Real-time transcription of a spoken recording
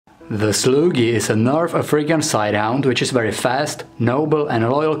The Sloughi is a North African sighthound which is very fast, noble and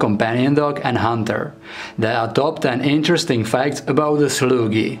loyal companion dog and hunter. There are top 10 interesting facts about the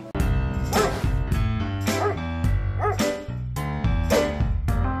Sloughi.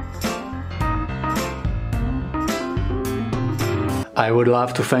 I would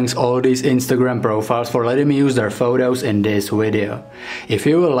love to thank all these Instagram profiles for letting me use their photos in this video. If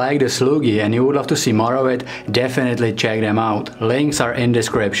you will like the Sloughi and you would love to see more of it, definitely check them out. Links are in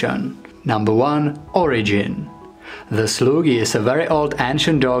description. Number 1. Origin. The Sloughi is a very old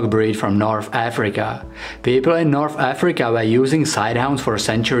ancient dog breed from North Africa. People in North Africa were using sighthounds for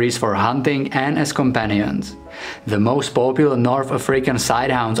centuries for hunting and as companions. The most popular North African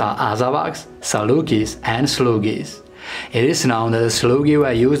sighthounds are Azawaks, Salukis and Slughis. It is known that the Sloughi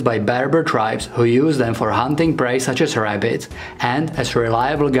were used by Berber tribes who used them for hunting prey such as rabbits and as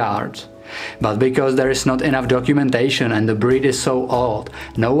reliable guards. But because there is not enough documentation and the breed is so old,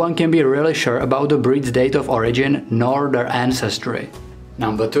 no one can be really sure about the breed's date of origin nor their ancestry.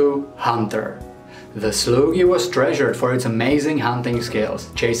 Number 2. Hunter. The Sloughi was treasured for its amazing hunting skills,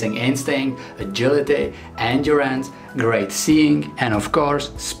 chasing instinct, agility, endurance, great seeing and of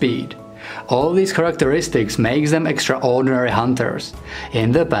course speed. All these characteristics makes them extraordinary hunters.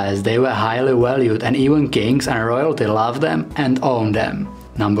 In the past they were highly valued and even kings and royalty loved them and owned them.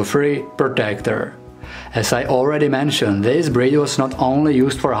 Number 3. Protector. As I already mentioned, this breed was not only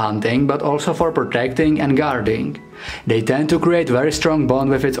used for hunting but also for protecting and guarding. They tend to create very strong bond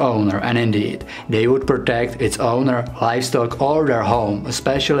with its owner and indeed, they would protect its owner, livestock or their home,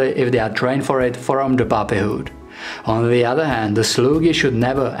 especially if they are trained for it from the puppyhood. On the other hand, the Sloughi should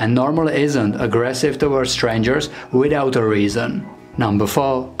never and normally isn't aggressive towards strangers without a reason. Number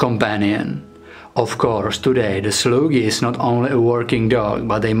 4. Companion. Of course, today the Sloughi is not only a working dog,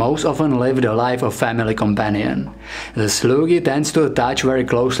 but they most often live the life of family companion. The Sloughi tends to attach very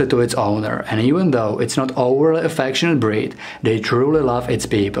closely to its owner, and even though it's not overly affectionate breed, they truly love its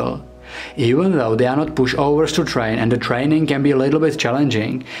people. Even though they are not pushovers to train and the training can be a little bit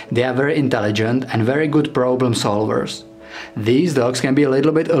challenging, they are very intelligent and very good problem solvers. These dogs can be a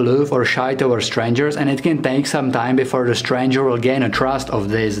little bit aloof or shy towards strangers and it can take some time before the stranger will gain a trust of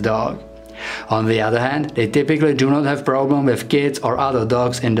this dog. On the other hand, they typically do not have problem with kids or other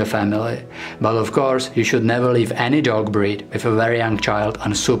dogs in the family. But of course, you should never leave any dog breed with a very young child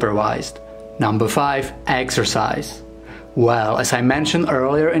unsupervised. Number 5. Exercise. Well, as I mentioned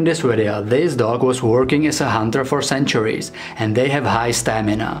earlier in this video, this dog was working as a hunter for centuries and they have high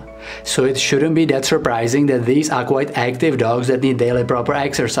stamina. So it shouldn't be that surprising that these are quite active dogs that need daily proper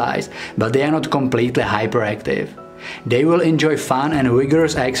exercise, but they are not completely hyperactive. They will enjoy fun and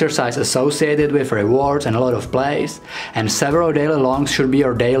vigorous exercise associated with rewards and a lot of plays, and several daily longs should be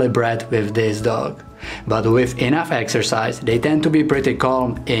your daily bread with this dog. But with enough exercise, they tend to be pretty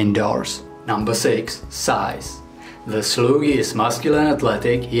calm indoors. Number 6. Size. The Sloughi is muscular and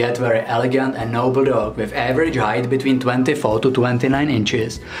athletic, yet very elegant and noble dog with average height between 24 to 29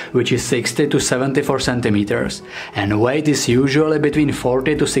 inches, which is 60 to 74 centimeters, and weight is usually between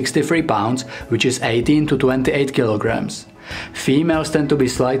 40 to 63 pounds, which is 18 to 28 kilograms. Females tend to be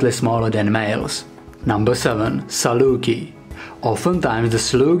slightly smaller than males. Number 7. Saluki. Oftentimes the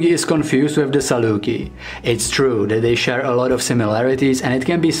Sloughi is confused with the Saluki. It's true that they share a lot of similarities and it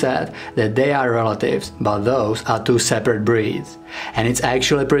can be said that they are relatives, but those are two separate breeds. And it's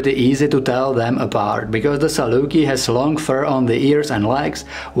actually pretty easy to tell them apart, because the Saluki has long fur on the ears and legs,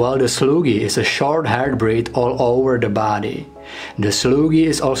 while the Sloughi is a short-haired breed all over the body. The Sloughi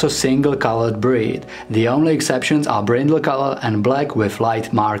is also single-colored breed. The only exceptions are brindle color and black with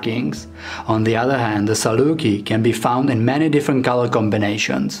light markings. On the other hand, the Saluki can be found in many different color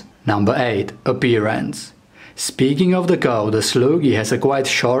combinations. Number 8. Appearance. Speaking of the coat, the Sloughi has a quite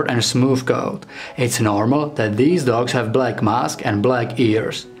short and smooth coat. It's normal that these dogs have black mask and black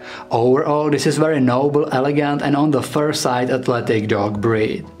ears. Overall, this is very noble, elegant and on the fur side athletic dog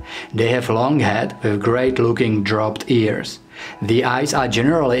breed. They have long head with great looking dropped ears. The eyes are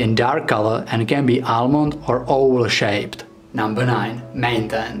generally in dark color and can be almond or oval shaped. Number 9.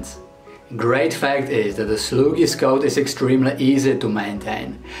 Maintenance. Great fact is that the Sloughi's coat is extremely easy to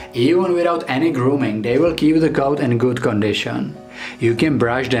maintain. Even without any grooming, they will keep the coat in good condition. You can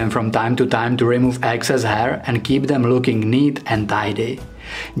brush them from time to time to remove excess hair and keep them looking neat and tidy.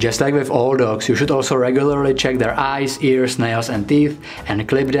 Just like with all dogs, you should also regularly check their eyes, ears, nails and teeth and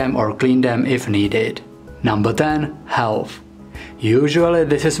clip them or clean them if needed. Number 10. Health. Usually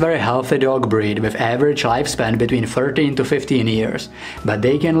this is very healthy dog breed with average lifespan between 13 to 15 years, but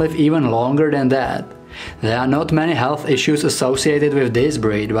they can live even longer than that. There are not many health issues associated with this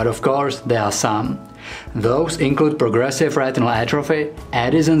breed, but of course there are some. Those include progressive retinal atrophy,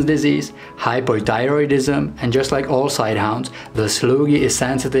 Addison's disease, hypothyroidism, and just like all sighthounds, the Sloughi is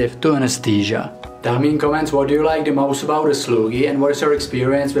sensitive to anesthesia. Tell me in comments what do you like the most about the Sloughi and what is your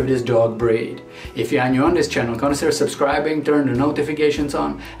experience with this dog breed. If you are new on this channel, consider subscribing, turn the notifications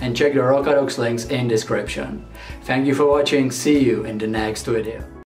on, and check the Rocadog's links in description. Thank you for watching, see you in the next video.